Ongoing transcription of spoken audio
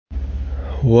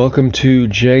Welcome to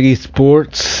Jaggy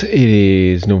Sports. It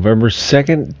is November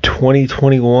 2nd,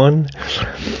 2021.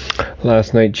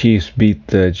 Last night Chiefs beat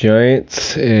the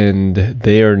Giants and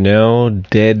they are now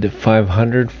dead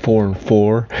 500,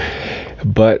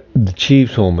 4-4. But the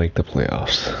Chiefs won't make the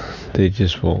playoffs. They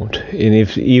just won't. And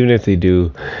even if they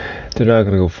do, they're not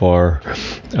going to go far.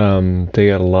 They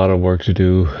got a lot of work to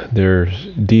do. Their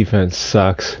defense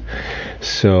sucks.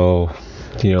 So,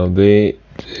 they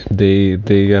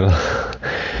got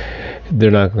they're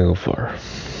not going to go far.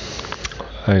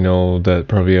 I know that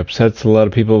probably upsets a lot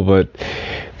of people, but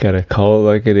gotta call it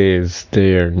like it is.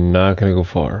 They are not going to go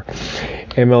far.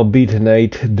 MLB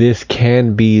tonight, this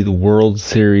can be the World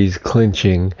Series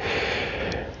clinching.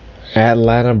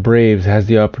 Atlanta Braves has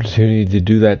the opportunity to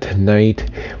do that tonight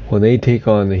when they take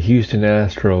on the Houston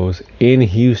Astros in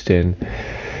Houston.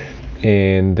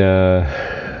 And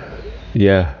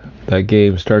that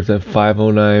game starts at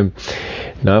 5:09,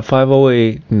 not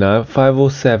 5:08, not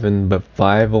 5:07, but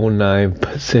 5:09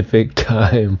 Pacific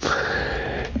time.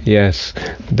 Yes,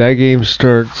 that game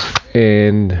starts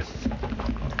and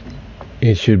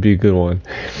it should be a good one.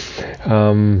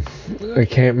 I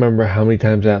can't remember how many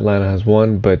times Atlanta has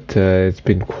won, but it's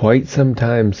been quite some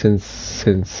time since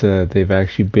they've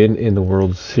actually been in the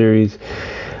World Series.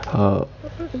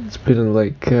 It's been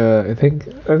like I think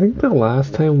the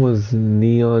last time was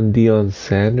Neon Deion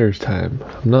Sanders' time.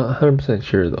 I'm not 100%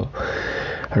 sure though.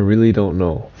 I really don't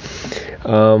know.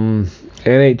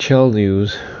 NHL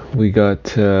news. We got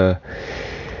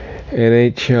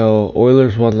NHL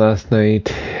Oilers won last night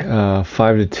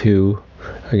 5-2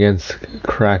 against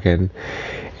Kraken.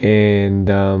 And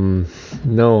they're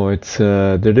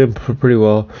doing pretty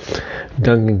well.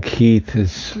 Duncan Keith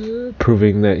is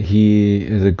proving that he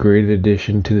is a great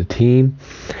addition to the team.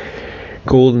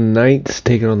 Golden Knights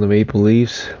taking on the Maple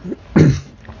Leafs.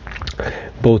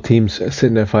 Both teams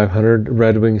sitting at 500.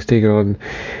 Red Wings taking on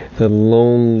the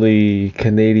lonely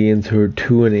Canadians who are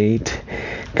 2-8.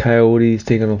 Coyotes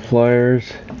taking on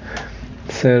Flyers.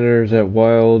 Senators at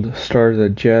Wild, Stars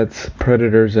at Jets,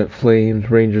 Predators at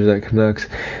Flames, Rangers at Canucks,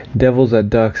 Devils at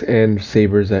Ducks, and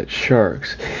Sabres at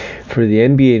Sharks. For the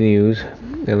NBA news,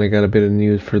 and I got a bit of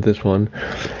news for this one.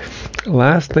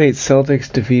 Last night,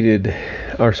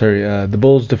 the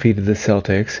Bulls defeated the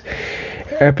Celtics.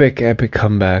 Epic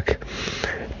comeback.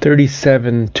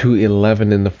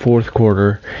 37-11 in the fourth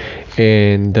quarter,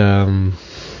 and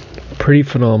pretty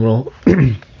phenomenal.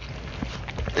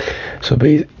 So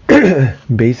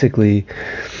basically,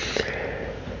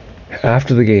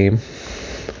 after the game,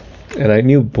 and I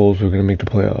knew Bulls were going to make the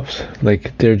playoffs.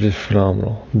 Like, they're just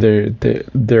phenomenal.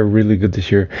 They're really good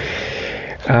this year.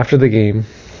 After the game,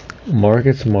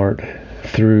 Marcus Smart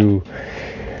threw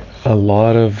a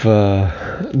lot of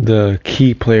the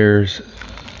key players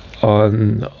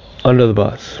under the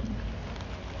bus,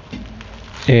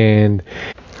 and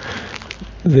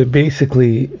they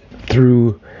basically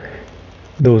threw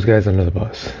those guys under the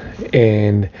bus.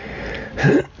 And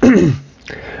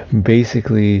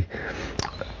basically,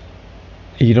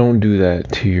 you don't do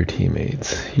that to your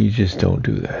teammates. You just don't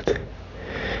do that.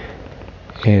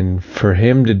 And for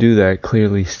him to do that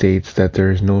clearly states that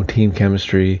there is no team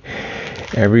chemistry.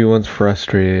 Everyone's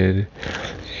frustrated,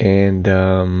 and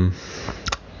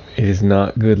it is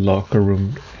not good locker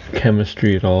room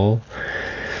chemistry at all.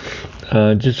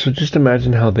 Just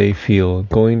imagine how they feel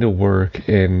going to work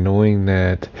and knowing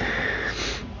that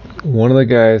one of the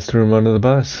guys threw him under the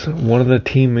bus. One of the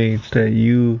teammates that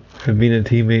you have been a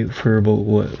teammate for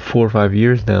about 4 or 5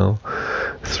 years now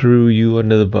threw you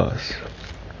under the bus.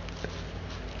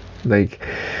 Like,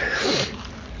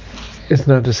 it's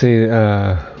not to say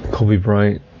Kobe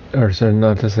Bryant,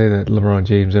 not to say that LeBron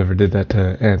James ever did that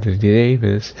to Anthony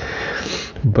Davis,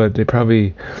 but they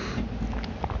probably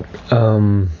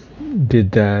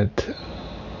did that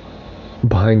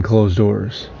behind closed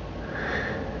doors.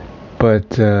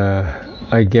 But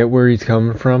I get where he's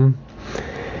coming from.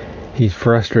 He's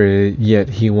frustrated, yet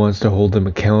he wants to hold them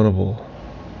accountable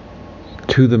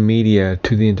to the media,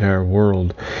 to the entire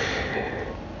world.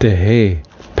 Hey,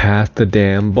 pass the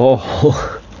damn ball.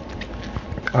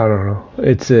 I don't know.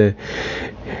 It's a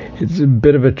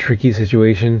bit of a tricky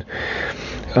situation.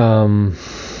 So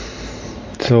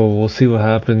we'll see what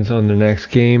happens on the next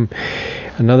game.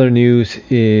 Another news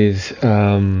is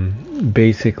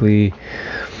basically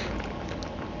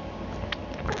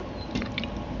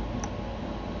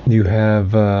you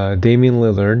have Damian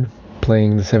Lillard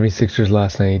playing the 76ers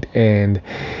last night, and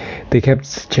they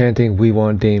kept chanting, "We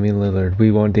want Damian Lillard,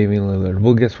 we want Damian Lillard."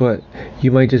 Well, guess what?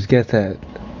 You might just get that.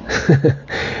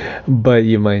 But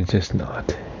you might just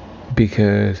not.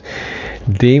 Because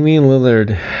Damian Lillard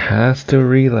has to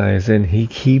realize, and he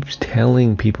keeps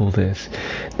telling people this,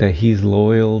 that he's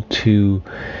loyal to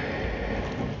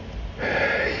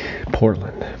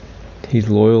Portland. He's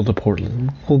loyal to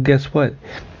Portland. Well, guess what?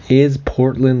 Is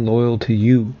Portland loyal to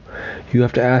you? You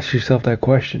have to ask yourself that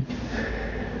question.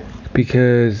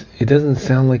 Because it doesn't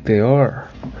sound like they are.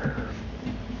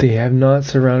 They have not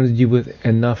surrounded you with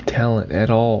enough talent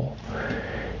at all.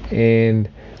 And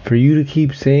for you to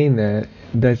keep saying that,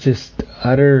 that's just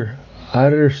utter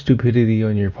stupidity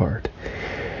on your part.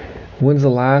 When's the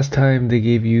last time they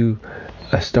gave you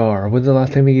a star? When's the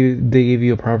last time they gave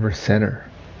you a proper center?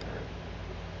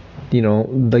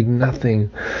 Like nothing.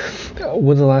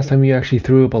 When's the last time you actually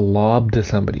threw up a lob to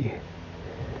somebody?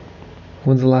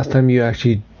 When's the last time you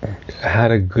actually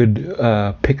had a good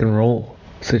pick and roll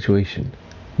situation?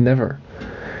 Never.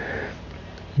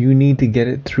 You need to get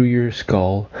it through your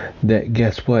skull that,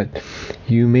 guess what?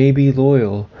 You may be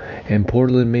loyal, and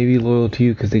Portland may be loyal to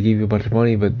you because they gave you a bunch of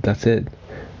money, but that's it.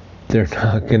 They're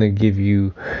not going to give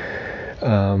you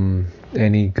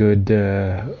any good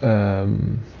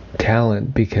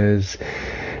talent because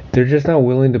they're just not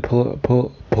willing to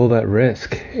pull that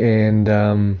risk. And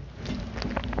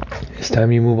it's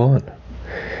time you move on.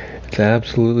 It's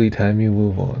absolutely time you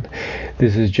move on.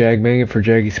 This is Jag Mangan for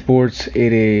Jaggy Sports.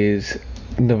 It is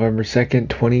November 2nd,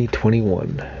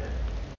 2021.